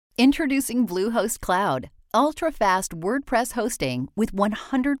Introducing Bluehost Cloud, ultra-fast WordPress hosting with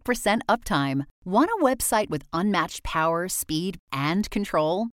 100% uptime. Want a website with unmatched power, speed, and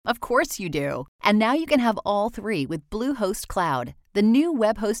control? Of course you do. And now you can have all three with Bluehost Cloud, the new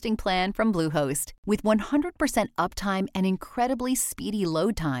web hosting plan from Bluehost. With 100% uptime and incredibly speedy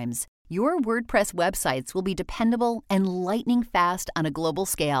load times, your WordPress websites will be dependable and lightning fast on a global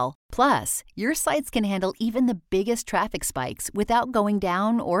scale. Plus, your sites can handle even the biggest traffic spikes without going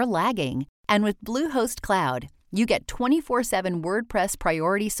down or lagging. And with Bluehost Cloud, you get 24/7 WordPress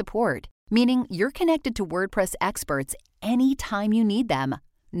priority support, meaning you're connected to WordPress experts anytime you need them.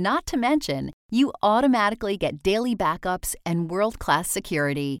 Not to mention, you automatically get daily backups and world-class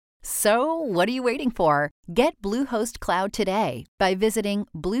security. So, what are you waiting for? Get Bluehost Cloud today by visiting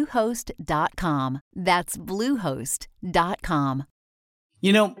Bluehost.com. That's Bluehost.com.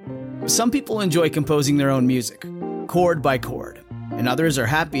 You know, some people enjoy composing their own music, chord by chord, and others are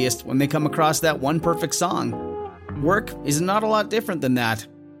happiest when they come across that one perfect song. Work is not a lot different than that.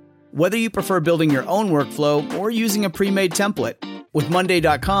 Whether you prefer building your own workflow or using a pre-made template, with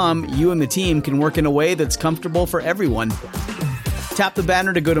Monday.com, you and the team can work in a way that's comfortable for everyone. Tap the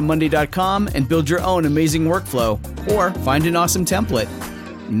banner to go to Monday.com and build your own amazing workflow, or find an awesome template.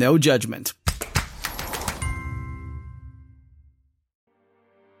 No judgment.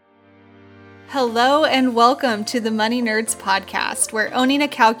 Hello and welcome to the Money Nerds podcast, where owning a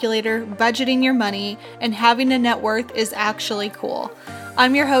calculator, budgeting your money, and having a net worth is actually cool.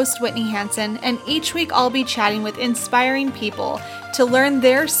 I'm your host, Whitney Hansen, and each week I'll be chatting with inspiring people to learn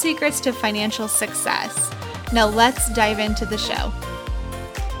their secrets to financial success. Now let's dive into the show.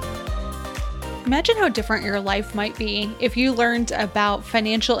 Imagine how different your life might be if you learned about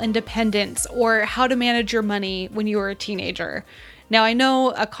financial independence or how to manage your money when you were a teenager. Now, I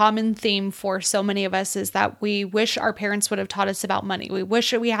know a common theme for so many of us is that we wish our parents would have taught us about money. We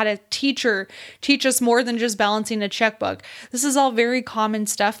wish we had a teacher teach us more than just balancing a checkbook. This is all very common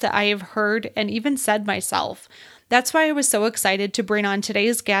stuff that I have heard and even said myself. That's why I was so excited to bring on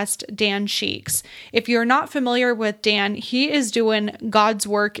today's guest, Dan Sheeks. If you're not familiar with Dan, he is doing God's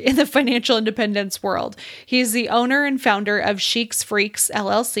work in the financial independence world. He's the owner and founder of Sheeks Freaks,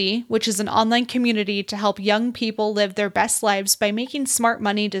 LLC, which is an online community to help young people live their best lives by making smart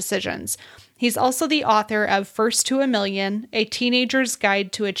money decisions. He's also the author of First to a Million, A Teenager's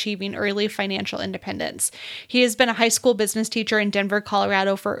Guide to Achieving Early Financial Independence. He has been a high school business teacher in Denver,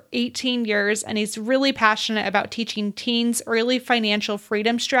 Colorado for 18 years, and he's really passionate about teaching teens early financial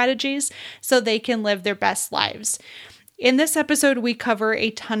freedom strategies so they can live their best lives. In this episode, we cover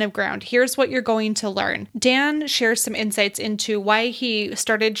a ton of ground. Here's what you're going to learn. Dan shares some insights into why he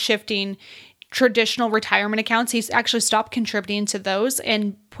started shifting traditional retirement accounts. He's actually stopped contributing to those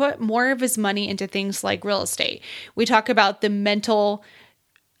and put more of his money into things like real estate. We talk about the mental,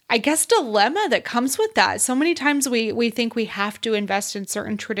 dilemma that comes with that. So many times we think we have to invest in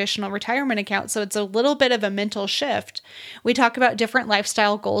certain traditional retirement accounts. So it's a little bit of a mental shift. We talk about different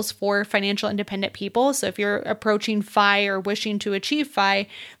lifestyle goals for financial independent people. So if you're approaching FI or wishing to achieve FI,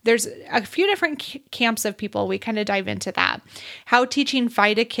 there's a few different camps of people. We kind of dive into that. How teaching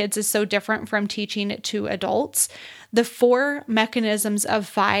FI to kids is so different from teaching it to adults. The 4 mechanisms of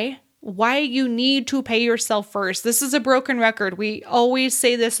FI, why you need to pay yourself first. This is a broken record. We always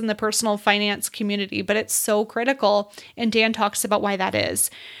say this in the personal finance community, but it's so critical. And Dan talks about why that is.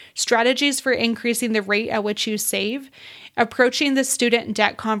 Strategies for increasing the rate at which you save. Approaching the student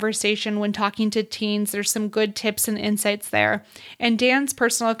debt conversation when talking to teens. There's some good tips and insights there. And Dan's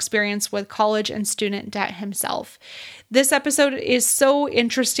personal experience with college and student debt himself. This episode is so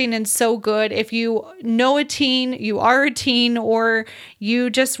interesting and so good. If you know a teen, you are a teen, or you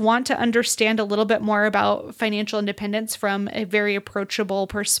just want to understand a little bit more about financial independence from a very approachable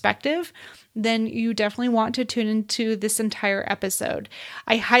perspective, then you definitely want to tune into this entire episode.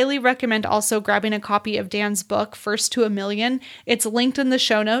 I highly recommend also grabbing a copy of Dan's book, First to a Million. It's linked in the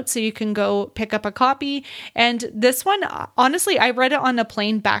show notes, so you can go pick up a copy. And this one, honestly, I read it on a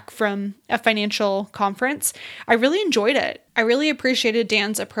plane back from a financial conference. I really enjoyed it. I really appreciated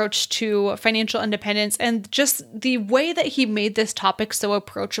Dan's approach to financial independence and just the way that he made this topic so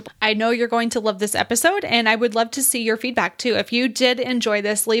approachable. I know you're going to love this episode, and I would love to see your feedback too. If you did enjoy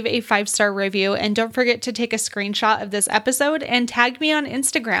this, leave a 5-star review, and don't forget to take a screenshot of this episode and tag me on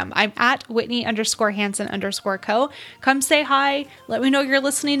Instagram. I'm at Whitney_Hansen_co. Come say hi. Let me know you're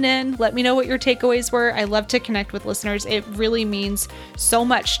listening in. Let me know what your takeaways were. I love to connect with listeners. It really means so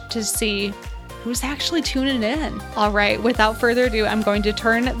much to see who's actually tuning in. All right, without further ado, I'm going to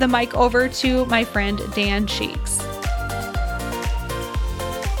turn the mic over to my friend, Dan Sheeks.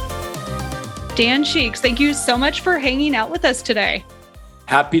 Dan Sheeks, thank you so much for hanging out with us today.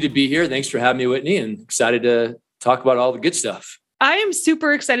 Happy to be here. Thanks for having me, Whitney, and excited to talk about all the good stuff. I am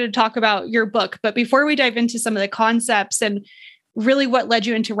super excited to talk about your book. But before we dive into some of the concepts and really what led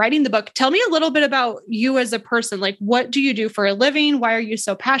you into writing the book, tell me a little bit about you as a person. Like, what do you do for a living? Why are you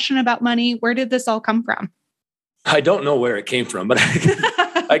so passionate about money? Where did this all come from? I don't know where it came from, but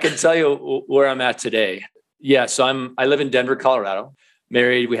I can tell you where I'm at today. Yeah, so I live in Denver, Colorado,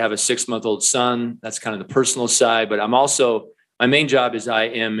 married. We have a 6-month-old son. That's kind of the personal side, but my main job is I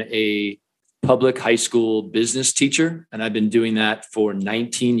am a public high school business teacher, and I've been doing that for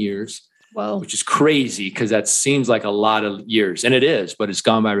 19 years. Whoa. Which is crazy because that seems like a lot of years, and it is, but it's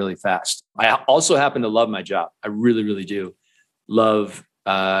gone by really fast. I also happen to love my job. I really, really do love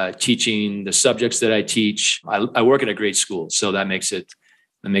teaching the subjects that I teach. I work at a great school, so that makes it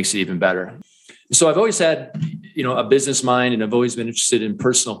even better. So I've always had, a business mind, and I've always been interested in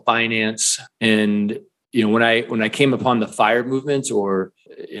personal finance. And when I came upon the FIRE movement, or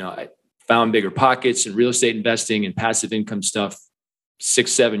I found Bigger Pockets and real estate investing and passive income stuff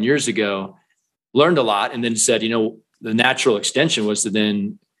 6-7 years ago, learned a lot, and then said, the natural extension was to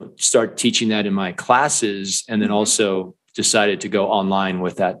then start teaching that in my classes, and then also decided to go online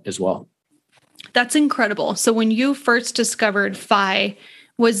with that as well. That's incredible. So when you first discovered FI,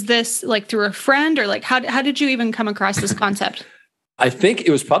 was this like through a friend, or like how did you even come across this concept? I think it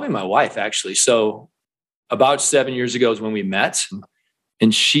was probably my wife, actually. So about 7 years ago is when we met,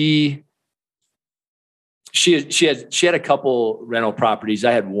 and she had a couple rental properties.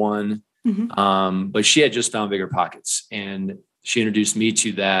 I had one, but she had just found Bigger Pockets, and she introduced me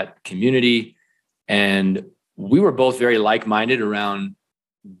to that community. And we were both very like-minded around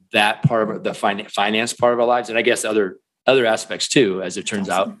that part of the finance part of our lives. And I guess other aspects too, as it turns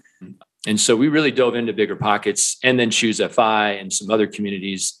out. And so we really dove into Bigger Pockets, and then Choose FI and some other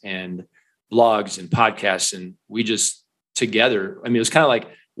communities and blogs and podcasts. And we just together, it was kind of like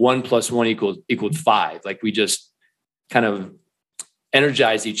 1 + 1 equaled 5. Like we just kind of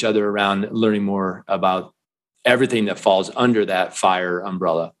energized each other around learning more about everything that falls under that FIRE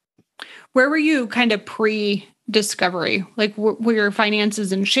umbrella. Where were you kind of pre-discovery? Like, were your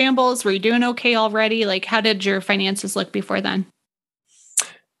finances in shambles? Were you doing okay already? Like, how did your finances look before then?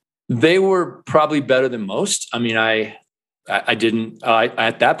 They were probably better than most. I didn't,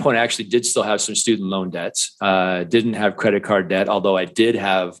 at that point, I actually did still have some student loan debts. Didn't have credit card debt, although I did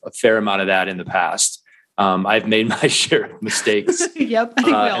have a fair amount of that in the past. I've made my share of mistakes. Yep. I think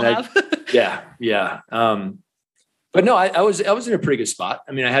we all have. Yeah. But no, I was in a pretty good spot.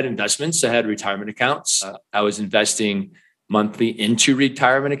 I had investments. I had retirement accounts. I was investing monthly into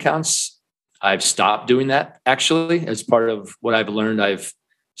retirement accounts. I've stopped doing that, actually, as part of what I've learned. I've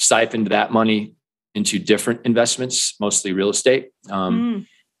siphoned that money into different investments, mostly real estate. And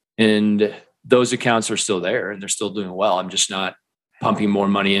those accounts are still there, and they're still doing well. I'm just not pumping more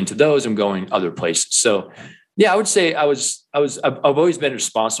money into those. I'm going other places. So yeah, I would say I've always been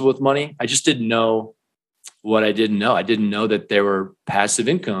responsible with money. I just didn't know what I didn't know. I didn't know that there were passive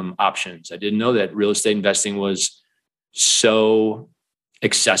income options. I didn't know that real estate investing was so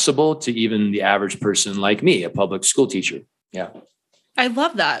accessible to even the average person like me, a public school teacher. Yeah. I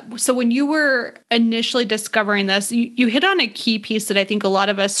love that. So when you were initially discovering this, you hit on a key piece that I think a lot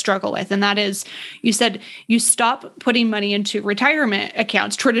of us struggle with. And that is, you said you stop putting money into retirement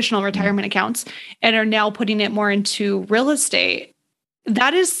accounts, traditional retirement accounts, and are now putting it more into real estate.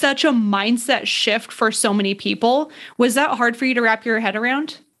 That is such a mindset shift for so many people. Was that hard for you to wrap your head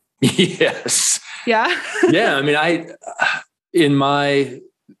around? Yes. Yeah. Yeah. In my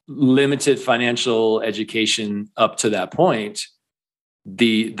limited financial education up to that point,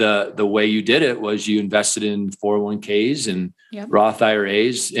 the way you did it was you invested in 401ks and Roth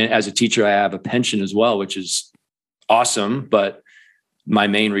IRAs. And as a teacher, I have a pension as well, which is awesome, but my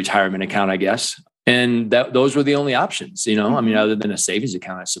main retirement account, I guess. And those were the only options, other than a savings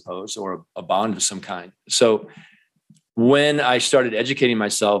account, I suppose, or a bond of some kind. So when I started educating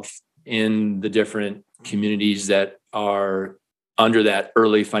myself in the different communities that are under that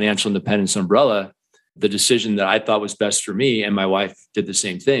early financial independence umbrella, the decision that I thought was best for me, and my wife did the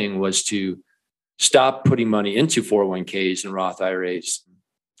same thing, was to stop putting money into 401ks and Roth IRAs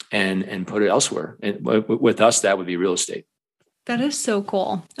and put it elsewhere. And with us, that would be real estate. That is so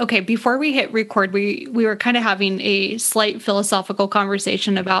cool. Okay, before we hit record, we were kind of having a slight philosophical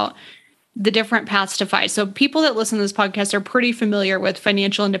conversation about the different paths to FI. So people that listen to this podcast are pretty familiar with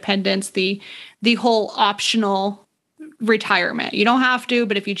financial independence, the whole optional retirement. You don't have to,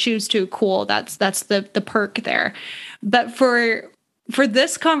 but if you choose to, cool. That's the perk there. But for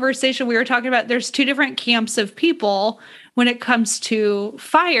this conversation, we were talking about there's two different camps of people when it comes to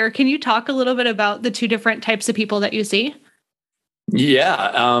FIRE. Can you talk a little bit about the two different types of people that you see?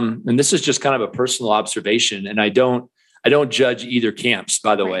 Yeah. And this is just kind of a personal observation. And I don't judge either camps,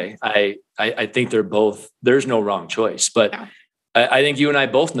 by the way. I think there's no wrong choice, but yeah. I think you and I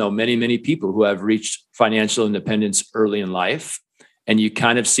both know many, many people who have reached financial independence early in life, and you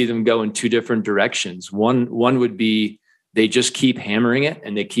kind of see them go in two different directions. One would be they just keep hammering it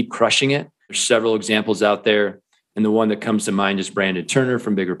and they keep crushing it. There's several examples out there. And the one that comes to mind is Brandon Turner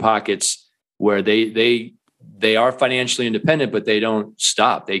from Bigger Pockets, where they are financially independent, but they don't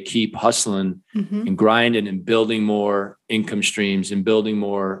stop. They keep hustling and grinding and building more income streams and building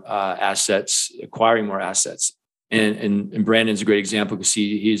more assets, acquiring more assets. And Brandon's a great example because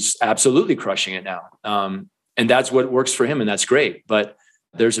he's absolutely crushing it now. And that's what works for him. And that's great. But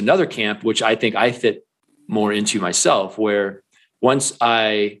there's another camp, which I think I fit more into myself, where once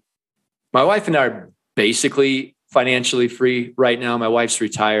my wife and I are basically financially free right now. My wife's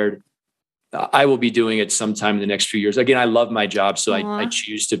retired. I will be doing it sometime in the next few years. Again, I love my job, so I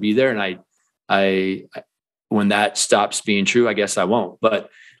choose to be there. And I when that stops being true, I guess I won't. But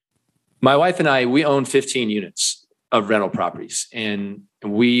my wife and I, we own 15 units of rental properties, and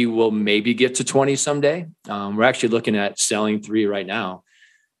we will maybe get to 20 someday. We're actually looking at selling 3 right now.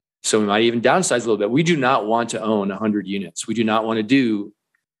 So we might even downsize a little bit. We do not want to own 100 units. We do not want to do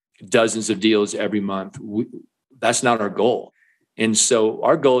dozens of deals every month. That's not our goal. And so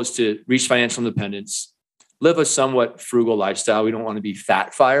our goal is to reach financial independence, live a somewhat frugal lifestyle. We don't want to be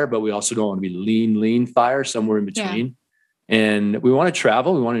fat fire, but we also don't want to be lean fire, somewhere in between. Yeah. And we want to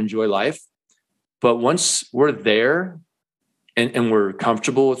travel. We want to enjoy life. But once we're there and we're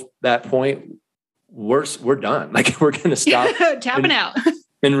comfortable with that point, we're done. Like, we're going to stop tapping out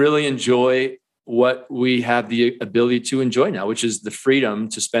and really enjoy what we have the ability to enjoy now, which is the freedom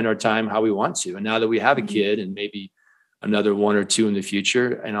to spend our time how we want to. And now that we have a kid and maybe another 1 or 2 in the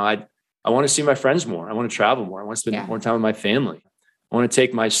future, I want to see my friends more. I want to travel more. I want to spend more time with my family. I want to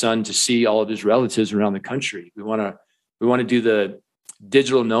take my son to see all of his relatives around the country. We want to do the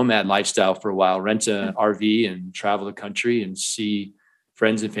digital nomad lifestyle for a while, rent an RV and travel the country and see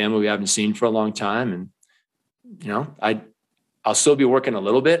friends and family we haven't seen for a long time. And, I'll still be working a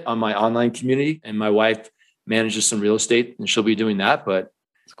little bit on my online community, and my wife manages some real estate and she'll be doing that. But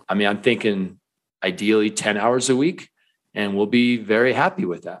I'm thinking ideally 10 hours a week, and we'll be very happy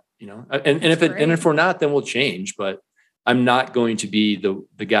with that, and if we're not, then we'll change. But I'm not going to be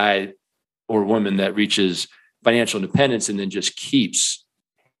the guy or woman that reaches financial independence and then just keeps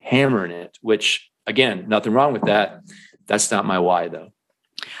hammering it, which, again, nothing wrong with that. That's not my why, though.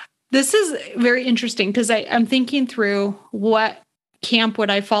 This is very interesting because I'm thinking through what camp would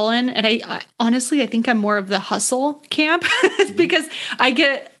I fall in. And I honestly, I think I'm more of the hustle camp because I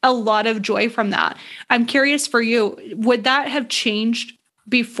get a lot of joy from that. I'm curious for you, would that have changed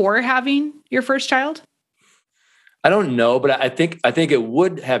before having your first child? I don't know, but I think it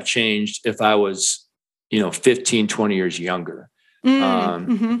would have changed if I was, 15, 20 years younger.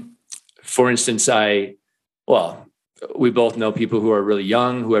 For instance, we both know people who are really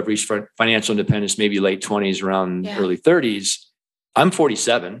young, who have reached financial independence, maybe late 20s, around early 30s. I'm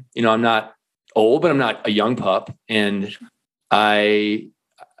 47. I'm not old, but I'm not a young pup. And I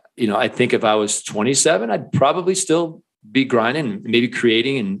think if I was 27, I'd probably still be grinding, maybe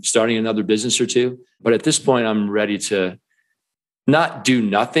creating and starting another business or two. But at this point, I'm ready to not do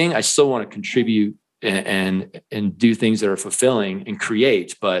nothing. I still want to contribute and do things that are fulfilling and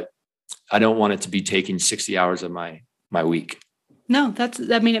create, but I don't want it to be taking 60 hours of my week. No,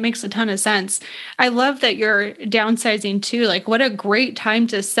 it makes a ton of sense. I love that you're downsizing too. Like, what a great time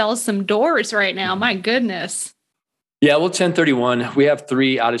to sell some doors right now. My goodness. Yeah. Well, 1031, we have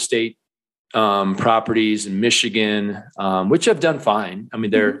 3 out-of-state properties in Michigan, which have done fine.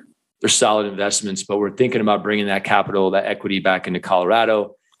 They're solid investments, but we're thinking about bringing that capital, that equity back into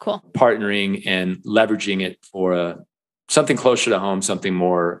Colorado, partnering and leveraging it for something closer to home, something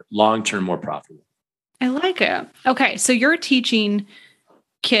more long-term, more profitable. I like it. Okay. So you're teaching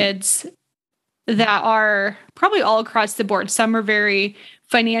kids that are probably all across the board. Some are very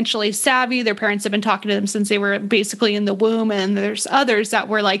financially savvy. Their parents have been talking to them since they were basically in the womb. And there's others that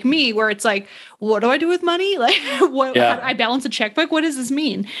were like me, where it's like, what do I do with money? Like, how do I balance a checkbook? What does this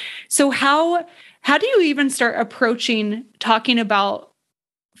mean? So how do you even start approaching talking about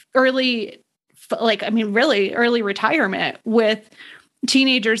really early retirement with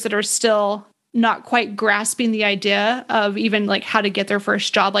teenagers that are still not quite grasping the idea of even like how to get their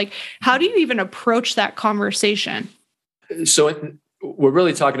first job? Like, how do you even approach that conversation? So we're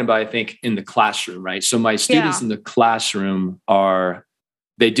really talking about, I think, in the classroom, right? So my students in the classroom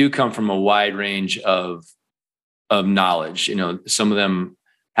they do come from a wide range of knowledge. Some of them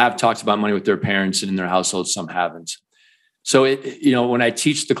have talked about money with their parents and in their households, some haven't. So when I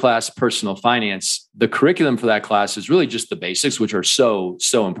teach the class personal finance, the curriculum for that class is really just the basics, which are so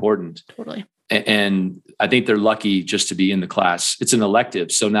important. Totally. And I think they're lucky just to be in the class. It's an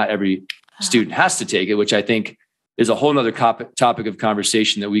elective, so not every student has to take it, which I think is a whole nother topic of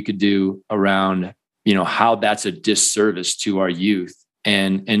conversation that we could do around, how that's a disservice to our youth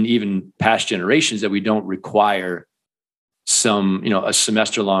and even past generations, that we don't require a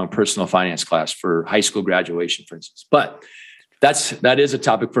semester long personal finance class for high school graduation, for instance. But that is a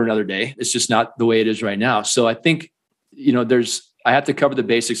topic for another day. It's just not the way it is right now. So I think, I have to cover the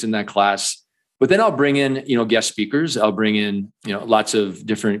basics in that class, but then I'll bring in, guest speakers. I'll bring in, lots of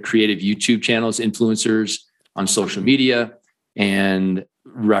different creative YouTube channels, influencers on social media, and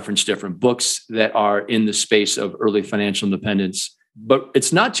reference different books that are in the space of early financial independence. But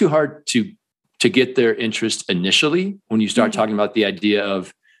it's not too hard to get their interest initially when you start talking about the idea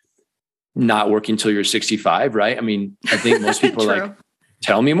of not working until you're 65, right? I mean, I think most people are like,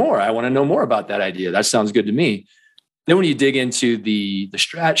 tell me more. I want to know more about that idea. That sounds good to me. Then when you dig into the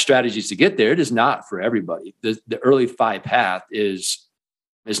strategies to get there, it is not for everybody. The early FI path is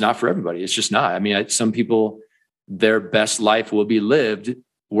not for everybody. It's just not. I mean, some people, their best life will be lived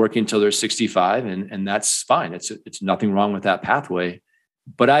working until they're 65, and that's fine. It's nothing wrong with that pathway.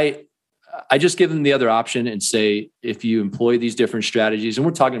 But I just give them the other option and say, if you employ these different strategies, and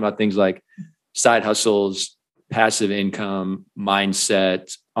we're talking about things like side hustles, passive income,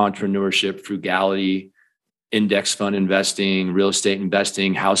 mindset, entrepreneurship, frugality, index fund investing, real estate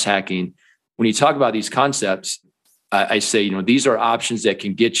investing, house hacking. When you talk about these concepts, I say, these are options that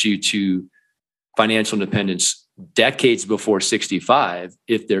can get you to financial independence decades before 65.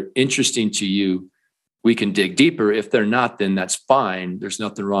 If they're interesting to you, we can dig deeper. If they're not, then that's fine. There's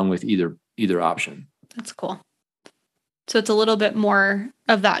nothing wrong with either option. That's cool. So it's a little bit more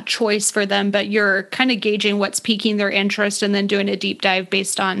of that choice for them, but you're kind of gauging what's piquing their interest and then doing a deep dive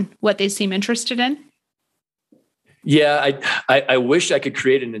based on what they seem interested in. Yeah, I wish I could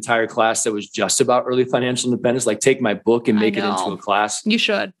create an entire class that was just about early financial independence, like take my book and make it into a class. You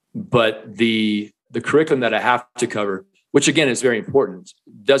should. But the curriculum that I have to cover, which again is very important,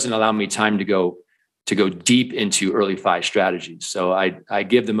 doesn't allow me time to go deep into early FI strategies. So I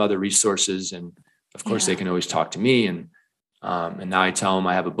give them other resources, and of course they can always talk to me. And now I tell them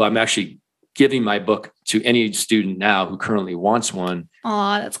I have a book. I'm actually giving my book to any student now who currently wants one.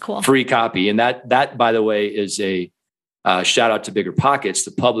 Oh, that's cool. Free copy. And that by the way, is a shout out to Bigger Pockets,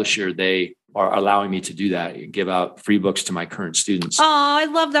 the publisher. They are allowing me to do that and give out free books to my current students. Oh, I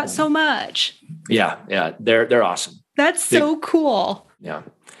love that so much. Yeah. They're awesome. That's so cool. Yeah.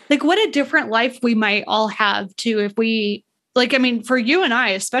 Like what a different life we might all have too. If we for you and I,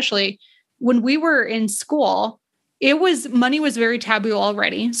 especially when we were in school, money was very taboo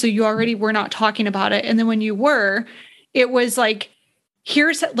already. So you already were not talking about it. And then when you were, it was like,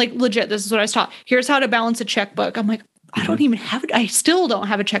 here's like legit, this is what I was taught. Here's how to balance a checkbook. I'm like, I still don't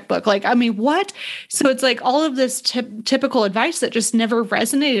have a checkbook. Like, I mean, what? So it's like all of this typical advice that just never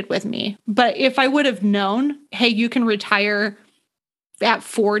resonated with me. But if I would have known, hey, you can retire at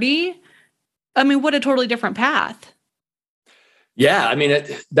 40, I mean, what a totally different path. Yeah. I mean,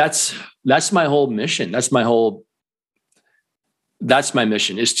 that's my whole mission. That's my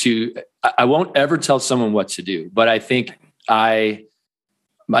mission is I won't ever tell someone what to do, but I think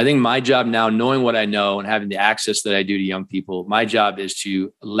my job now, knowing what I know and having the access that I do to young people, my job is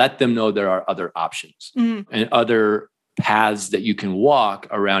to let them know there are other options and other paths that you can walk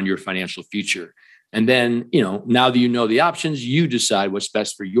around your financial future. And then, now that you know the options, you decide what's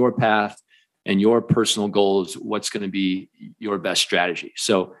best for your path and your personal goals, what's going to be your best strategy.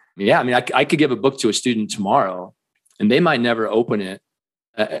 So, yeah, I mean, I could give a book to a student tomorrow and they might never open it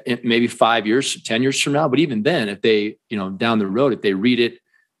maybe 5 years, 10 years from now. But even then, if they, down the road, if they read it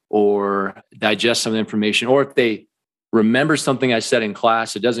or digest some of the information, or if they remember something I said in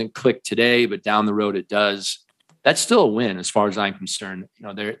class, it doesn't click today, but down the road it does, that's still a win as far as I'm concerned.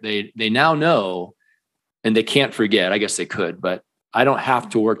 They now know, and they can't forget. I guess they could, but I don't have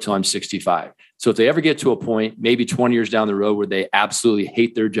to work till I'm 65. So if they ever get to a point, maybe 20 years down the road where they absolutely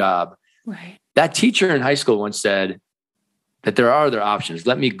hate their job, right? That teacher in high school once said that there are other options.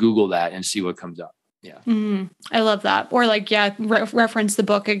 Let me Google that and see what comes up. Yeah. I love that. Or reference the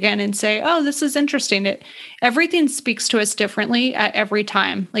book again and say, oh, this is interesting. Everything speaks to us differently at every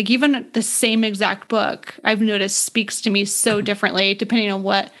time. Like even the same exact book I've noticed speaks to me so differently depending on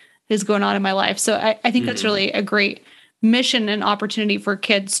what is going on in my life. So I think that's really a great mission and opportunity for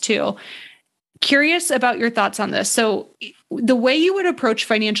kids too. Curious about your thoughts on this. So the way you would approach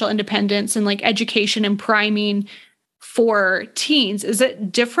financial independence and like education and priming for teens. Is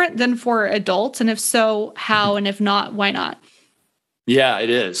it different than for adults? And if so, how? And if not, why not? Yeah, it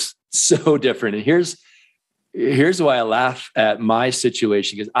is so different. And here's why I laugh at my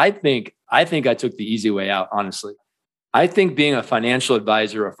situation, because I think I took the easy way out, honestly. I think being a financial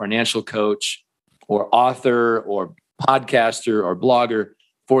advisor or financial coach or author or podcaster or blogger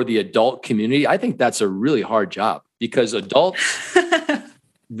for the adult community, I think that's a really hard job, because adults,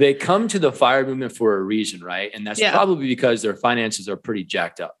 they come to the FIRE movement for a reason, right? And that's probably because their finances are pretty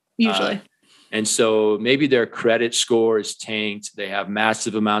jacked up. Usually. And so maybe their credit score is tanked. They have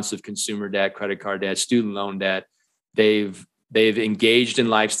massive amounts of consumer debt, credit card debt, student loan debt. They've engaged in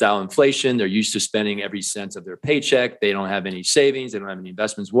lifestyle inflation. They're used to spending every cent of their paycheck. They don't have any savings. They don't have any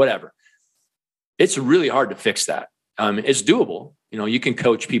investments, whatever. It's really hard to fix that. It's doable. You can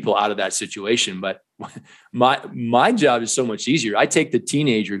coach people out of that situation, but my job is so much easier. I take the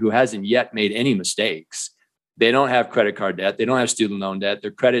teenager who hasn't yet made any mistakes. They don't have credit card debt. They don't have student loan debt.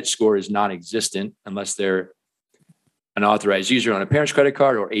 Their credit score is non-existent unless they're an authorized user on a parent's credit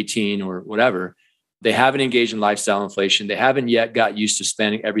card or 18 or whatever. They haven't engaged in lifestyle inflation. They haven't yet got used to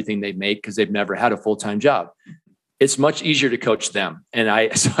spending everything they make because they've never had a full-time job. It's much easier to coach them.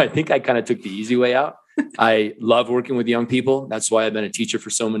 And so I think I kind of took the easy way out. I love working with young people. That's why I've been a teacher for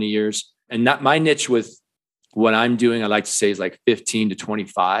so many years. And not my niche with what I'm doing, I like to say, is like 15 to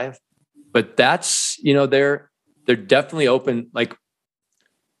 25. But that's, they're definitely open. Like,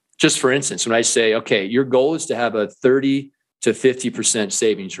 just for instance, when I say, okay, your goal is to have a 30 to 50%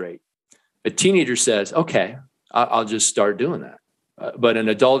 savings rate. A teenager says, okay, I'll just start doing that. But an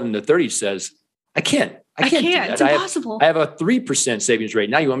adult in the 30s says, I can't do that. It's impossible. I have a 3% savings rate.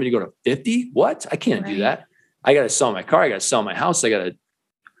 Now you want me to go to 50? What? I can't do that. I got to sell my car. I got to sell my house. I got to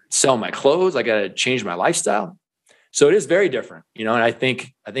sell my clothes. I got to change my lifestyle. So it is very different, and I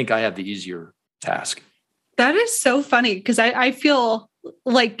think I have the easier task. That is so funny, because I feel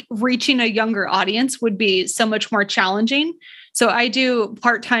like reaching a younger audience would be so much more challenging. So I do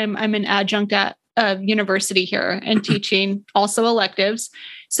part-time. I'm an adjunct at a university here and teaching also electives.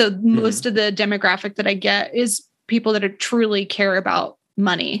 So most of the demographic that I get is people that truly care about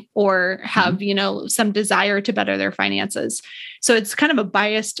money or have, some desire to better their finances. So it's kind of a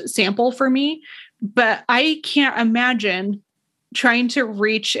biased sample for me, but I can't imagine trying to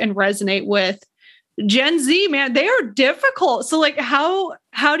reach and resonate with Gen Z, man. They are difficult. So like, how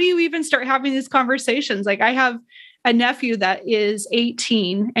do you even start having these conversations? Like, I have a nephew that is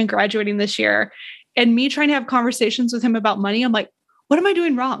 18 and graduating this year, and me trying to have conversations with him about money, I'm like, what am I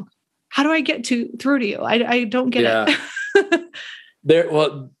doing wrong? How do I get through to you? I don't get it.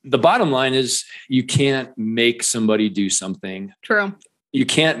 The bottom line is you can't make somebody do something. True. You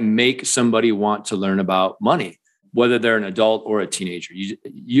can't make somebody want to learn about money, whether they're an adult or a teenager.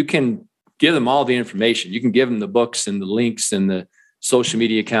 You can give them all the information. You can give them the books and the links and the social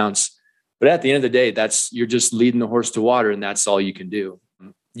media accounts. But at the end of the day, you're just leading the horse to water, and that's all you can do.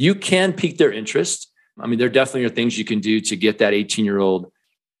 You can pique their interest. I mean, there definitely are things you can do to get that 18-year-old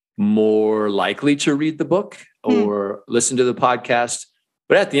more likely to read the book or listen to the podcast.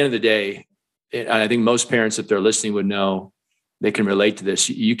 But at the end of the day, and I think most parents, if they're listening, would know, they can relate to this.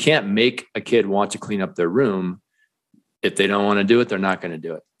 You can't make a kid want to clean up their room. If they don't want to do it, they're not going to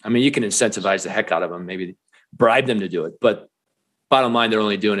do it. I mean, you can incentivize the heck out of them, maybe bribe them to do it. But bottom line, they're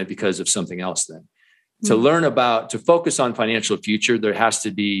only doing it because of something else then. To focus on financial future, there has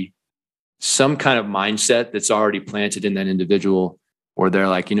to be some kind of mindset that's already planted in that individual, where they're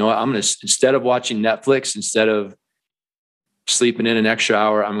like, you know what, instead of watching Netflix, instead of sleeping in an extra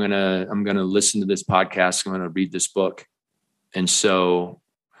hour, I'm going to listen to this podcast. I'm going to read this book. And so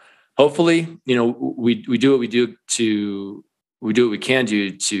hopefully, we do what we can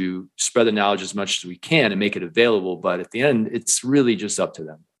do to spread the knowledge as much as we can and make it available. But at the end, it's really just up to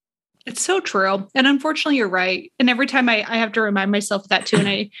them. It's so true. And unfortunately, you're right. And every time I have to remind myself of that too.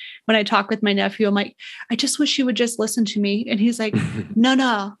 And when I talk with my nephew, I'm like, I just wish you would just listen to me. And he's like,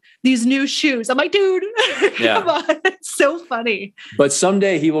 no, these new shoes. I'm like, dude, come on. It's so funny. But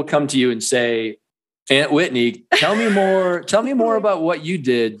someday he will come to you and say, Aunt Whitney, tell me more about what you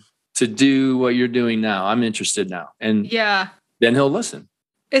did to do what you're doing now. I'm interested now. And then he'll listen.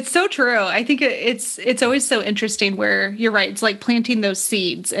 It's so true. I think it's always so interesting where you're right. It's like planting those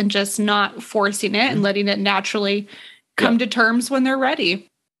seeds and just not forcing it and letting it naturally come to terms when they're ready.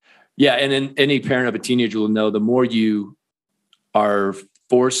 Yeah. And then any parent of a teenager will know, the more you are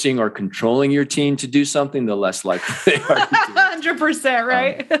forcing or controlling your teen to do something, the less likely they are to do it. 100%,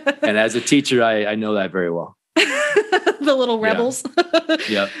 right? And as a teacher, I know that very well. The little rebels.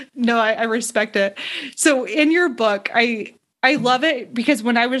 Yeah. No, I respect it. So in your book, I love it because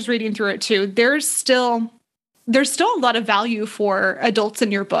when I was reading through it too, there's still there's still a lot of value for adults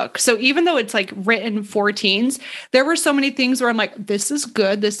in your book. So even though it's like written for teens, there were so many things where I'm like, this is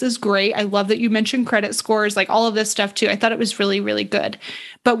good. This is great. I love that you mentioned credit scores, like all of this stuff too. I thought it was really, really good.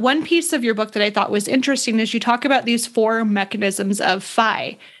 But one piece of your book that I thought was interesting is you talk about these 4 mechanisms of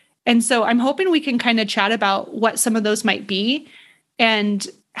FI. And so I'm hoping we can kind of chat about what some of those might be and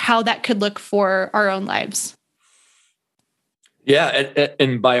how that could look for our own lives. Yeah.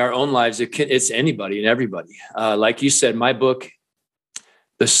 And by our own lives, it's anybody and everybody. Like you said, my book,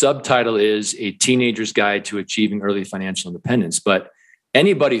 the subtitle is A Teenager's Guide to Achieving Early Financial Independence. But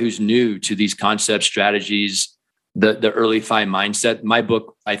anybody who's new to these concepts, strategies, the early FI mindset, my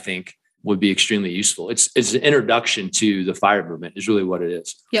book, I think, would be extremely useful. It's an introduction to the FIRE movement is really what it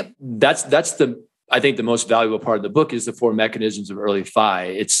is. Yep. That's I think the most valuable part of the book is the 4 mechanisms of early FI.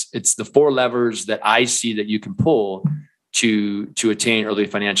 It's the 4 levers that I see that you can pull to attain early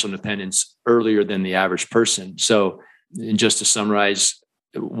financial independence earlier than the average person. So, and just to summarize,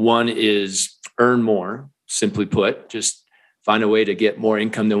 1 is earn more. Simply put, just find a way to get more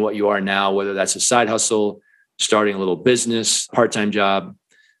income than what you are now, whether that's a side hustle, starting a little business, part-time job,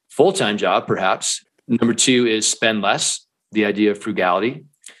 full-time job, perhaps. Number 2 is spend less, the idea of frugality.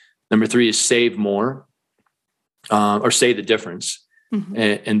 Number 3 is save more, or save the difference.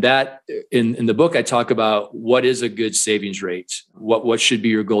 Mm-hmm. And that in the book, I talk about what is a good savings rate, what should be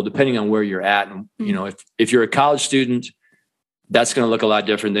your goal, depending on where you're at. And, you know, if you're a college student, that's going to look a lot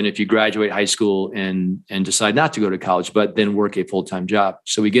different than if you graduate high school and decide not to go to college, but then work a full-time job.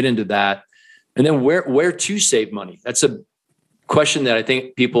 So we get into that. And then where to save money? That's a question that I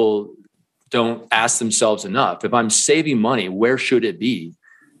think people don't ask themselves enough. If I'm saving money, where should it be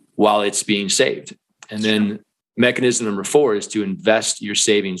while it's being saved? And then mechanism number 4 is to invest your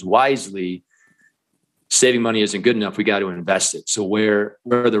savings wisely. Saving money isn't good enough. We got to invest it. So where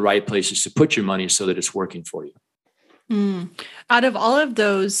are the right places to put your money so that it's working for you? Out of all of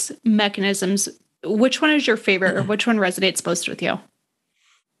those mechanisms, which one is your favorite or which one resonates most with you?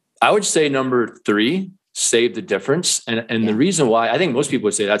 I would say number 3, save the difference. And the reason why, I think most people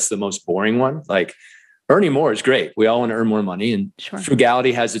would say that's the most boring one. Like, earning more is great. We all want to earn more money, and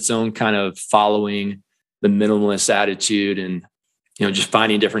frugality has its own kind of following, the minimalist attitude, and, you know, just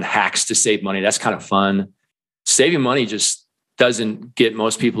finding different hacks to save money. That's kind of fun. Saving money just doesn't get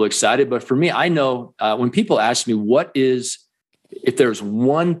most people excited. But for me, I know when people ask me, if there's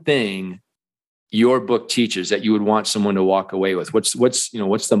one thing your book teaches that you would want someone to walk away with, what's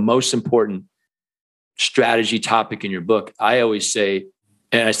the most important strategy topic in your book? I always say,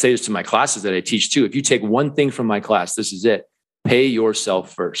 and I say this to my classes that I teach too, if you take one thing from my class, this is it: pay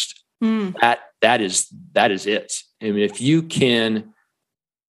yourself first. That is it. I mean, if you can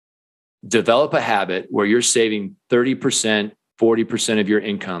develop a habit where you're saving 30%, 40% of your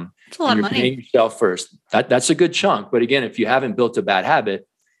income, that's a lot of money. Paying yourself first, that's a good chunk. But again, if you haven't built a bad habit,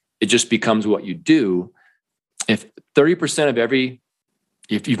 it just becomes what you do. If 30% of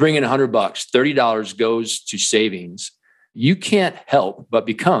if you bring in $100, $30 goes to savings, you can't help but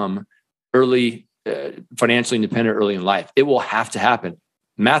become financially independent early in life. It will have to happen.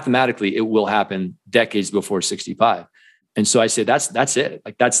 Mathematically, it will happen decades before 65. And so I say, that's it.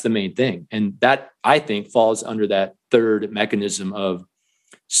 Like, that's the main thing. And that, I think, falls under that 3rd mechanism of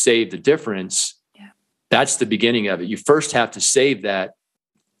save the difference. Yeah. That's the beginning of it. You first have to save that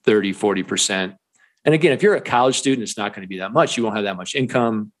 30, 40%. And again, if you're a college student, it's not going to be that much. You won't have that much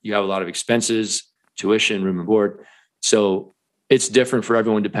income. You have a lot of expenses, tuition, room and board. So it's different for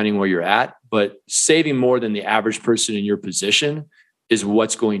everyone depending where you're at. But saving more than the average person in your position is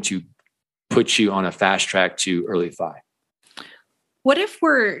what's going to put you on a fast track to early FI. What if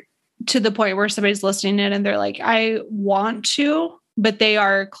we're to the point where somebody's listening in and they're like, I want to, but they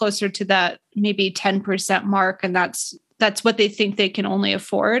are closer to that maybe 10% mark, and that's what they think they can only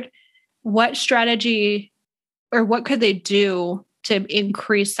afford? What strategy or what could they do to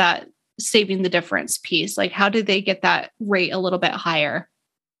increase that saving the difference piece? Like, how do they get that rate a little bit higher?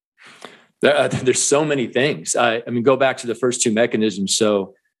 There's so many things. I mean, go back to the first 2 mechanisms.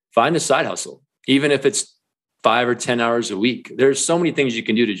 So find a side hustle, even if it's 5 or 10 hours a week. There's so many things you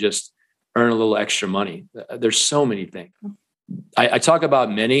can do to just earn a little extra money. There's so many things. I talk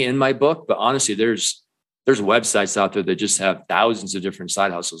about many in my book, but honestly, there's websites out there that just have thousands of different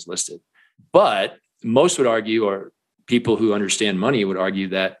side hustles listed. But most would argue, or people who understand money would argue,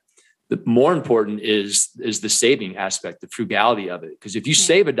 that the more important is the saving aspect, the frugality of it. Because if you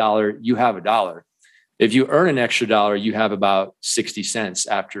save $1, you have $1. If you earn an extra $1, you have about 60 cents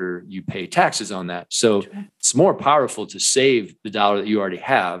after you pay taxes on that. So it's more powerful to save the $1 that you already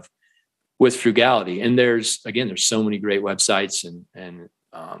have with frugality. And there's so many great websites and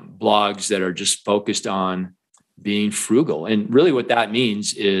blogs that are just focused on being frugal. And really what that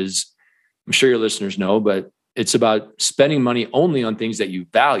means is, I'm sure your listeners know, but it's about spending money only on things that you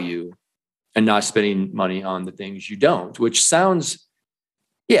value and not spending money on the things you don't, which sounds,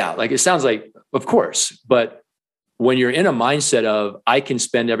 it sounds like, of course, but when you're in a mindset of, I can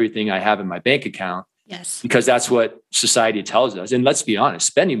spend everything I have in my bank account, yes, because that's what society tells us. And let's be honest,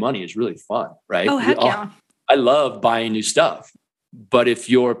 spending money is really fun, right? Oh, heck yeah. I love buying new stuff. But if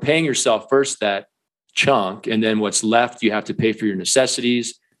you're paying yourself first that chunk, and then what's left, you have to pay for your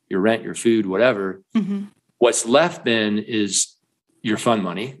necessities, your rent, your food, whatever. Mm-hmm. What's left then is your fun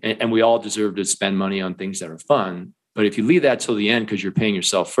money. And we all deserve to spend money on things that are fun. But if you leave that till the end because you're paying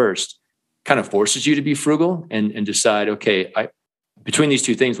yourself first, kind of forces you to be frugal and decide, okay, between these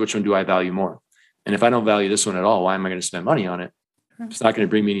two things, which one do I value more? And if I don't value this one at all, why am I going to spend money on it? It's not going to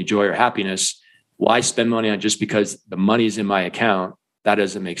bring me any joy or happiness. Why spend money on it just because the money's in my account? That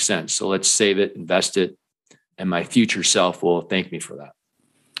doesn't make sense. So let's save it, invest it, and my future self will thank me for that.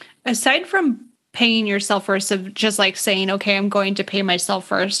 Aside from paying yourself first, of just like saying, okay, I'm going to pay myself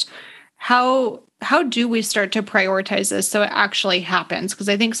first, how do we start to prioritize this so it actually happens? Because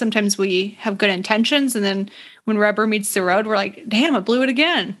I think sometimes we have good intentions, and then when rubber meets the road, we're like, damn, I blew it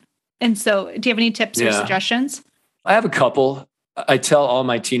again. And so do you have any tips or suggestions? I have a couple. I tell all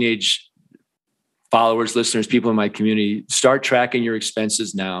my teenage followers, listeners, people in my community, start tracking your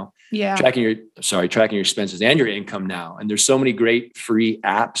expenses now. Yeah. Tracking your expenses and your income now. And there's so many great free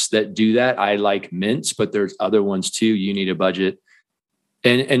apps that do that. I like Mint, but there's other ones too. You need a budget.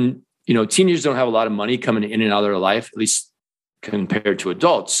 And teenagers don't have a lot of money coming in and out of their life, at least compared to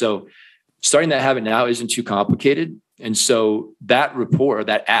adults. So starting that habit now isn't too complicated. And so that report or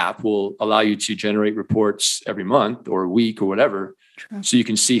that app will allow you to generate reports every month or week or whatever. True. So you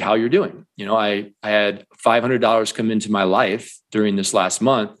can see how you're doing. I had $500 come into my life during this last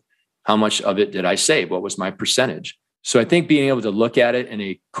month. How much of it did I save? What was my percentage? So I think being able to look at it in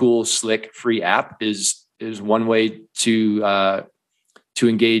a cool, slick, free app is one way to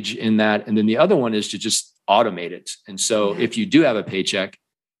engage in that. And then the other one is to just automate it. And so if you do have a paycheck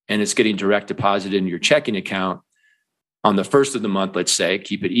and it's getting direct deposited in your checking account on the first of the month, let's say,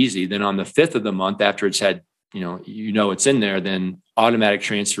 keep it easy. Then on the 5th of the month, after it's had, it's in there, then automatic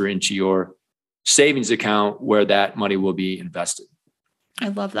transfer into your savings account where that money will be invested. I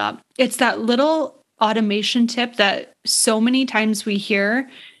love that. It's that little automation tip that so many times we hear,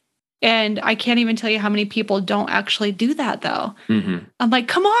 and I can't even tell you how many people don't actually do that though. Mm-hmm. I'm like,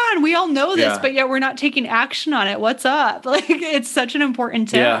 come on, we all know this, but yet we're not taking action on it. What's up? Like, it's such an important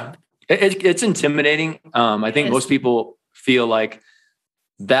tip. Yeah, it's intimidating. I think most people feel like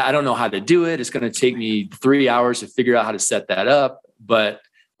that. I don't know how to do it. It's going to take me 3 hours to figure out how to set that up. But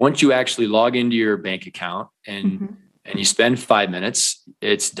once you actually log into your bank account and you spend 5 minutes,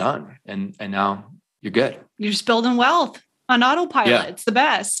 it's done. And now you're good. You're just building wealth on autopilot. Yeah. It's the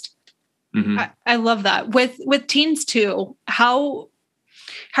best. Mm-hmm. I love that. With teens too, how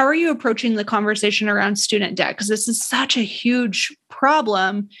are you approaching the conversation around student debt? Because this is such a huge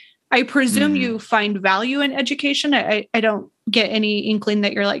problem. I presume you find value in education. I don't get any inkling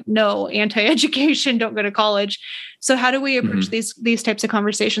that you're like, no, anti-education, don't go to college. So how do we approach these types of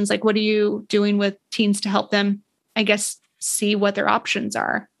conversations? Like, what are you doing with teens to help them, I guess, see what their options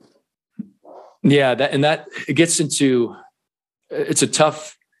are? Yeah, that it gets into, it's a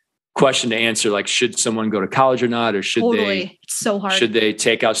tough question to answer. Like, should someone go to college or not? Or should It's so hard. Should they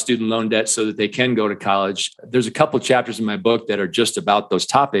take out student loan debt so that they can go to college? There's a couple chapters in my book that are just about those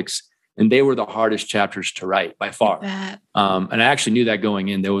topics. And they were the hardest chapters to write by far. And I actually knew that going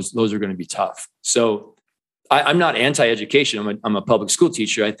in, those are going to be tough. So I'm not anti-education. I'm a public school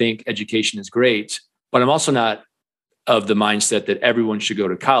teacher. I think education is great, but I'm also not of the mindset that everyone should go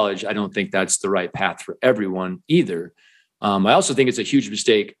to college. I don't think that's the right path for everyone either. I also think it's a huge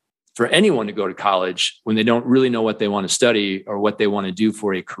mistake for anyone to go to college when they don't really know what they want to study or what they want to do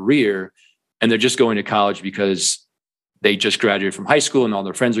for a career. And they're just going to college because they just graduated from high school and all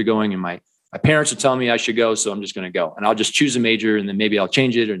their friends are going. And my parents are telling me I should go. So I'm just going to go and I'll just choose a major and then maybe I'll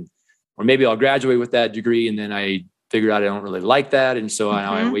change it. Or maybe I'll graduate with that degree. And then I figure out I don't really like that. And so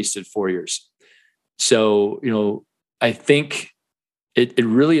I wasted 4 years. So, I think it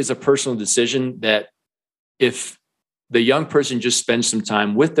really is a personal decision that if the young person just spends some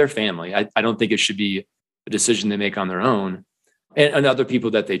time with their family, I don't think it should be a decision they make on their own, and other people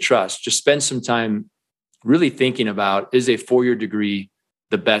that they trust. Just spend some time really thinking about, is a 4-year degree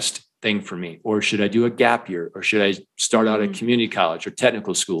the best thing for me? Or should I do a gap year? Or should I start out at community college or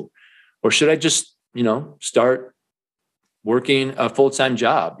technical school? Or should I just, start working a full-time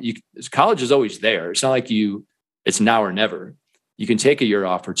job? College is always there. It's not like it's now or never. you can take a year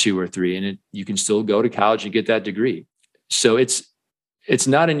off or 2 or 3, and you can still go to college and get that degree. So it's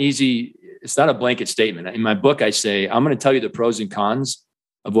not it's not a blanket statement. In my book, I say, I'm going to tell you the pros and cons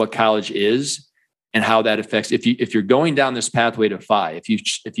of what college is and how that affects. If you're going down this pathway to FI,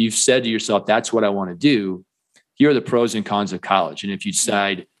 if you've said to yourself, that's what I want to do, here are the pros and cons of college. And if you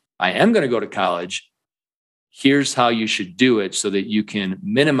decide I am going to go to college, here's how you should do it so that you can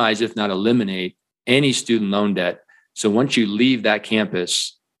minimize, if not eliminate, any student loan debt. So once you leave that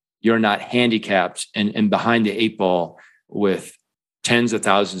campus, you're not handicapped and behind the 8 ball with tens of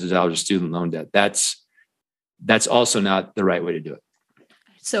thousands of dollars of student loan debt. That's also not the right way to do it.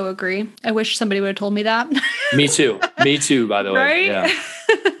 So agree. I wish somebody would have told me that. Me too, by the way. Right? Yeah.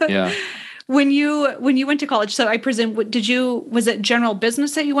 Yeah. When you went to college, so I presume, was it general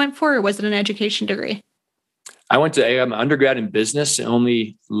business that you went for, or was it an education degree? I went to I'm an undergrad in business, and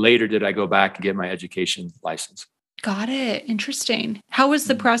only later did I go back and get my education license. Got it. Interesting. How was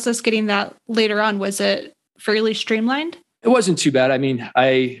the process getting that later on? Was it fairly streamlined? It wasn't too bad. I mean,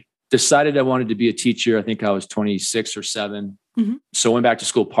 I decided I wanted to be a teacher. I think I was 26 or 7. Mm-hmm. So I went back to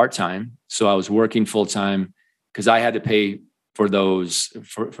school part-time. So I was working full-time because I had to pay for those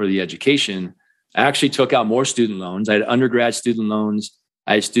for the education. I actually took out more student loans. I had undergrad student loans.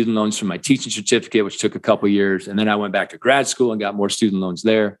 I had student loans from my teaching certificate, which took a couple of years. And then I went back to grad school and got more student loans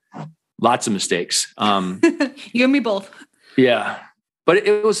there. Lots of mistakes. You and me both. Yeah. But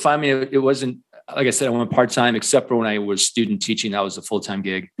it was fine. I mean, it wasn't, like I said, I went part-time, except for when I was student teaching. That was a full-time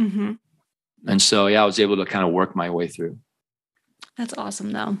gig. Mm-hmm. And so, yeah, I was able to kind of work my way through. That's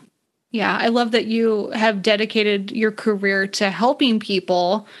awesome, though. Yeah, I love that you have dedicated your career to helping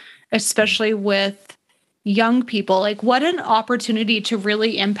people, especially with young people. Like, what an opportunity to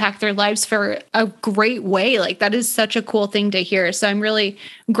really impact their lives for a great way. Like, that is such a cool thing to hear. So I'm really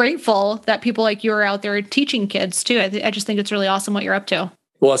grateful that people like you are out there teaching kids too. I just think it's really awesome what you're up to.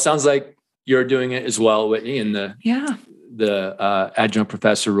 Well, it sounds like you're doing it as well, Whitney, in the adjunct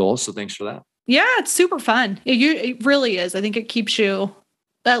professor role. So thanks for that. Yeah, it's super fun. It really is. I think it keeps you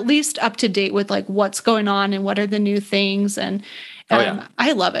at least up to date with like what's going on and what are the new things. And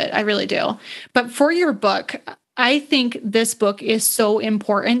I love it. I really do. But for your book, I think this book is so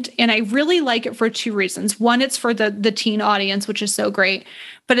important. And I really like it for 2 reasons. One, it's for the teen audience, which is so great.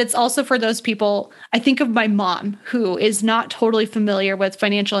 But it's also for those people. I think of my mom, who is not totally familiar with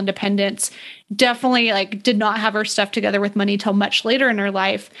financial independence, definitely like did not have her stuff together with money till much later in her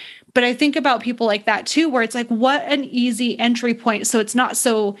life. But I think about people like that too, where it's like, what an easy entry point. So it's not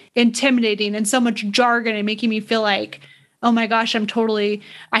so intimidating and so much jargon and making me feel like, oh my gosh, I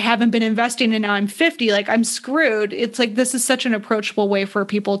haven't been investing and now I'm 50, like I'm screwed. It's like, this is such an approachable way for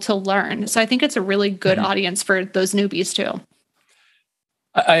people to learn. So I think it's a really good audience for those newbies too.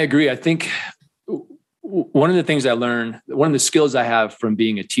 I agree. I think one of the things I learned, one of the skills I have from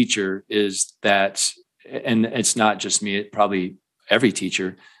being a teacher is that, and it's not just me, it probably every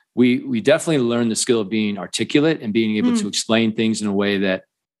teacher, we definitely learn the skill of being articulate and being able to explain things in a way that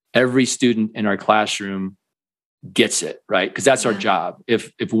every student in our classroom gets it, right? Because that's our job.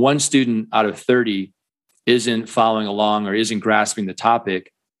 If one student out of 30 isn't following along or isn't grasping the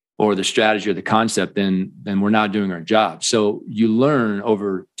topic or the strategy or the concept, then we're not doing our job. So you learn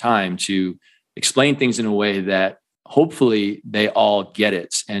over time to explain things in a way that hopefully they all get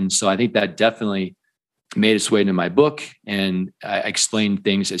it. And so I think that definitely made its way into my book, and I explained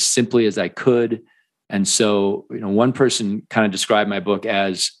things as simply as I could. And so, one person kind of described my book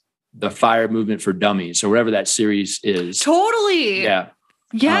as the FIRE movement for dummies, or whatever that series is. Totally. Yeah.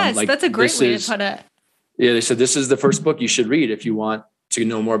 Yes, that's a great way to put it. Yeah, they said this is the first book you should read if you want to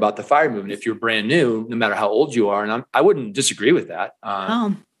know more about the FIRE movement. If you're brand new, no matter how old you are, and I wouldn't disagree with that.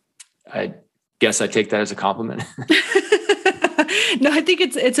 I guess I take that as a compliment. No, I think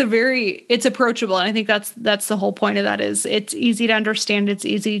it's approachable. And I think that's the whole point of that is it's easy to understand. It's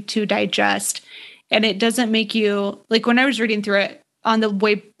easy to digest. And it doesn't make you, like when I was reading through it on the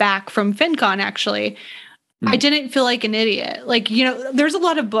way back from FinCon, actually, I didn't feel like an idiot. Like, there's a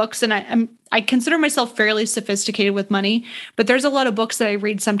lot of books, and I consider myself fairly sophisticated with money, but there's a lot of books that I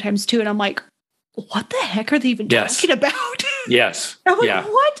read sometimes too. And I'm like, what the heck are they even talking about? Yes. I'm like,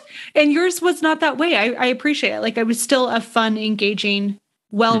 what? And yours was not that way. I appreciate it. Like, it was still a fun, engaging,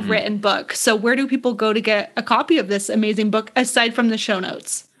 well-written book. So where do people go to get a copy of this amazing book aside from the show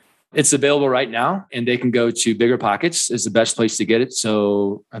notes? It's available right now, and they can go to Bigger Pockets is the best place to get it.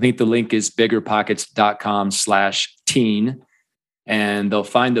 So I think the link is biggerpockets.com/teen, and they'll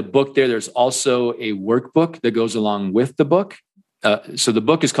find the book there. There's also a workbook that goes along with the book. So the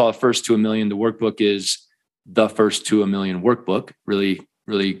book is called First to a Million. The workbook is the First to a Million workbook. Really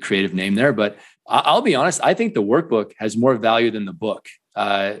really creative name there. But I'll be honest, I think the workbook has more value than the book.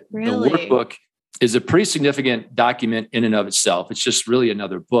 The workbook is a pretty significant document in and of itself. It's just really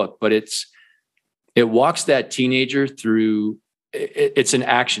another book, but it walks that teenager through. It's an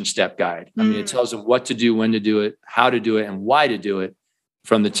action step guide. I mean, it tells them what to do, when to do it, how to do it, and why to do it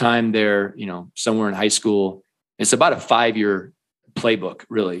from the time they're, somewhere in high school. It's about a 5-year playbook,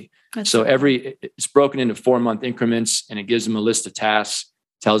 really. So it's broken into 4-month increments, and it gives them a list of tasks,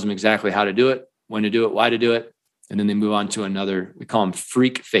 tells them exactly how to do it, when to do it, why to do it. And then they move on to another, we call them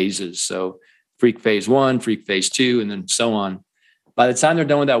freak phases. So freak phase 1, freak phase 2, and then so on. By the time they're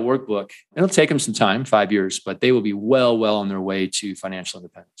done with that workbook, it'll take them some time, 5 years, but they will be well on their way to financial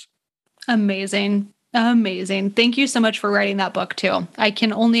independence. Amazing. Thank you so much for writing that book too. I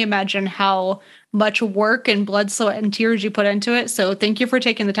can only imagine how much work and blood, sweat, and tears you put into it. So thank you for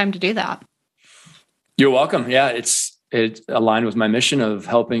taking the time to do that. You're welcome. Yeah, it's aligned with my mission of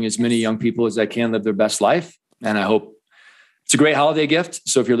helping as many young people as I can live their best life. And I hope it's a great holiday gift.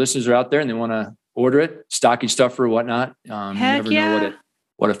 So if your listeners are out there and they want to order it, stocking stuffer or whatnot, you never know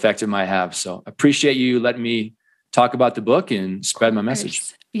what effect it might have. So appreciate you letting me talk about the book and spread my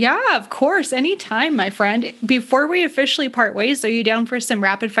message. Yeah, of course. Anytime, my friend. Before we officially part ways, are you down for some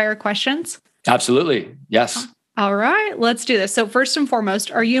rapid fire questions? Absolutely. Yes. All right, let's do this. So first and foremost,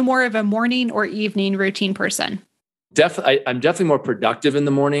 are you more of a morning or evening routine person? I'm definitely more productive in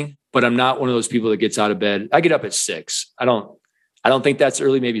the morning, but I'm not one of those people that gets out of bed. I get up at 6. I don't think that's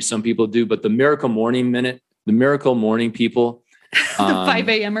early. Maybe some people do, but the miracle morning people, 5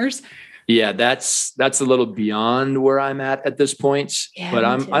 a.m.ers. Yeah, that's a little beyond where I'm at this point, but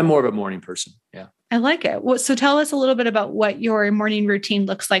I'm more of a morning person. Yeah. I like it. So tell us a little bit about what your morning routine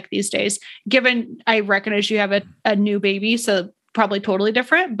looks like these days, given I recognize you have a new baby, so probably totally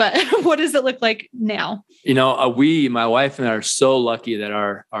different, but what does it look like now? My wife and I are so lucky that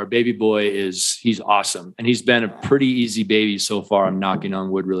our baby boy he's awesome. And he's been a pretty easy baby so far. I'm knocking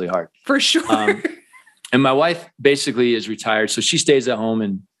on wood really hard. For sure. And my wife basically is retired. So she stays at home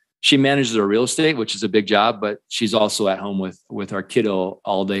and she manages our real estate, which is a big job, but she's also at home with our kiddo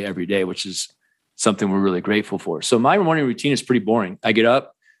all day, every day, which is something we're really grateful for. So my morning routine is pretty boring. I get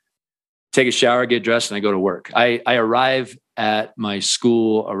up, take a shower, get dressed, and I go to work. I arrive at my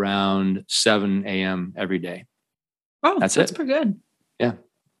school around 7 a.m. every day. Oh, that's pretty good. Yeah.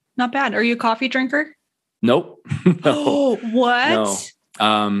 Not bad. Are you a coffee drinker? Nope. No. Oh, what?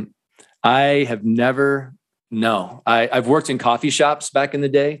 No. I have never, no. I've worked in coffee shops back in the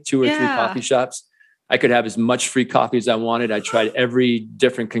day, 2 or 3 coffee shops. I could have as much free coffee as I wanted. I tried every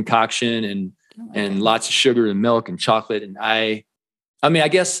different concoction and lots of sugar and milk and chocolate. And I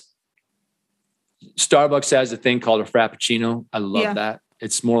guess Starbucks has a thing called a Frappuccino. I love that.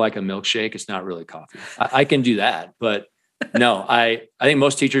 It's more like a milkshake. It's not really coffee. I can do that, but no, I think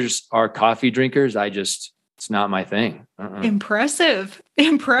most teachers are coffee drinkers. It's not my thing. Impressive.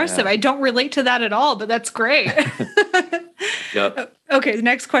 Yeah. I don't relate to that at all, but that's great. Yep. Okay. The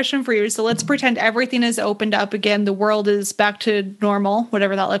next question for you. So let's pretend everything is opened up again. The world is back to normal,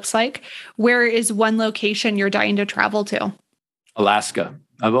 whatever that looks like. Where is one location you're dying to travel to? Alaska.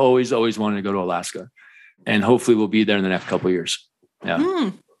 I've always wanted to go to Alaska, and hopefully we'll be there in the next couple of years. Yeah.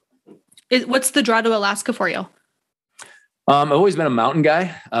 What's the draw to Alaska for you? I've always been a mountain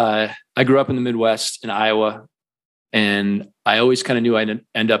guy. I grew up in the Midwest in Iowa, and I always kind of knew I'd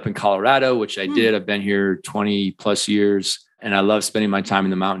end up in Colorado, which I did. I've been here 20 plus years, and I love spending my time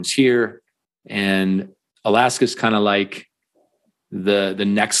in the mountains here. And Alaska's kind of like the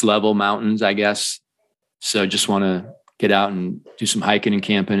next level mountains, I guess. So just want to get out and do some hiking and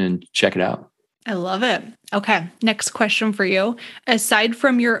camping and check it out. I love it. Okay. Next question for you. Aside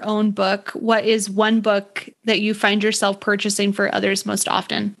from your own book, what is one book that you find yourself purchasing for others most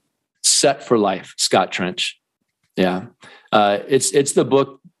often? Set for Life, Scott Trench. Yeah. It's the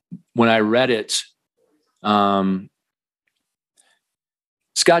book. When I read it, Scott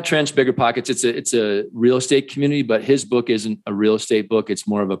Trench, Bigger Pockets, it's a real estate community, but his book isn't a real estate book. It's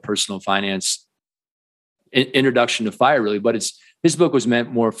more of a personal finance introduction to FIRE, really. But his book was meant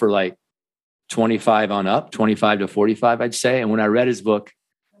more for like 25 on up, 25 to 45, I'd say. And when I read his book,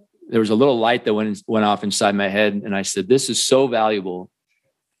 there was a little light that went off inside my head. And I said, this is so valuable,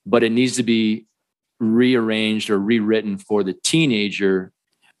 but it needs to be rearranged or rewritten for the teenager.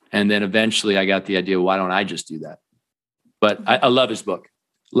 And then eventually I got the idea, why don't I just do that? But I love his book.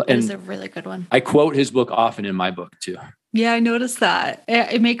 It's a really good one. I quote his book often in my book too. Yeah, I noticed that.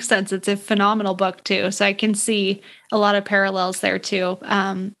 It makes sense. It's a phenomenal book too. So I can see a lot of parallels there too.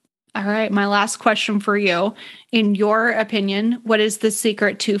 All right. My last question for you. In your opinion, what is the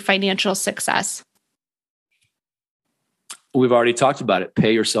secret to financial success? we've already talked about it.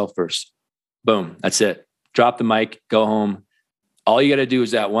 Pay yourself first. Boom. That's it. Drop the mic, go home. All you got to do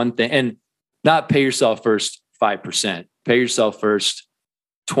is that one thing, and not pay yourself first 5%. Pay yourself first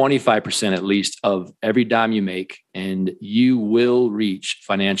 25% at least of every dime you make, and you will reach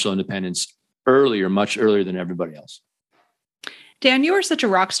financial independence earlier, much earlier than everybody else. Dan, you are such a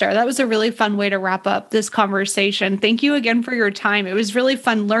rock star. That was a really fun way to wrap up this conversation. Thank you again for your time. It was really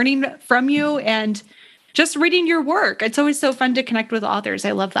fun learning from you and just reading your work. It's always so fun to connect with authors.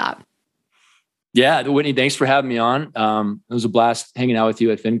 I love that. Yeah, Whitney, thanks for having me on. It was a blast hanging out with you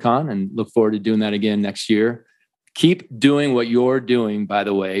at FinCon, and look forward to doing that again next year. Keep doing what you're doing, by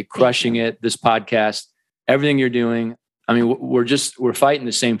the way, crushing it, this podcast, everything you're doing. I mean, we're fighting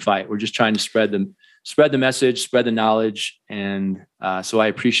the same fight. We're just trying to spread the message, spread the knowledge. And so I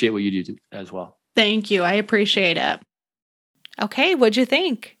appreciate what you do as well. Thank you. I appreciate it. Okay. What'd you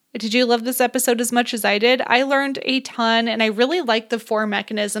think? Did you love this episode as much as I did? I learned a ton, and I really like the 4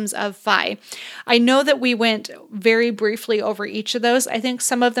 mechanisms of FI. I know that we went very briefly over each of those. I think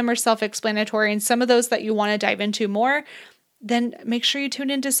some of them are self-explanatory, and some of those that you want to dive into more, then make sure you tune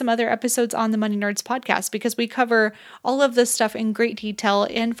into some other episodes on the Money Nerds podcast, because we cover all of this stuff in great detail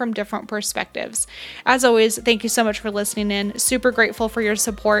and from different perspectives. As always, thank you so much for listening in. Super grateful for your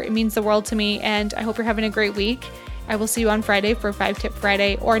support. It means the world to me, and I hope you're having a great week. I will see you on Friday for 5 Tip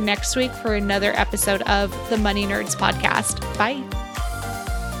Friday, or next week for another episode of the Money Nerds podcast. Bye.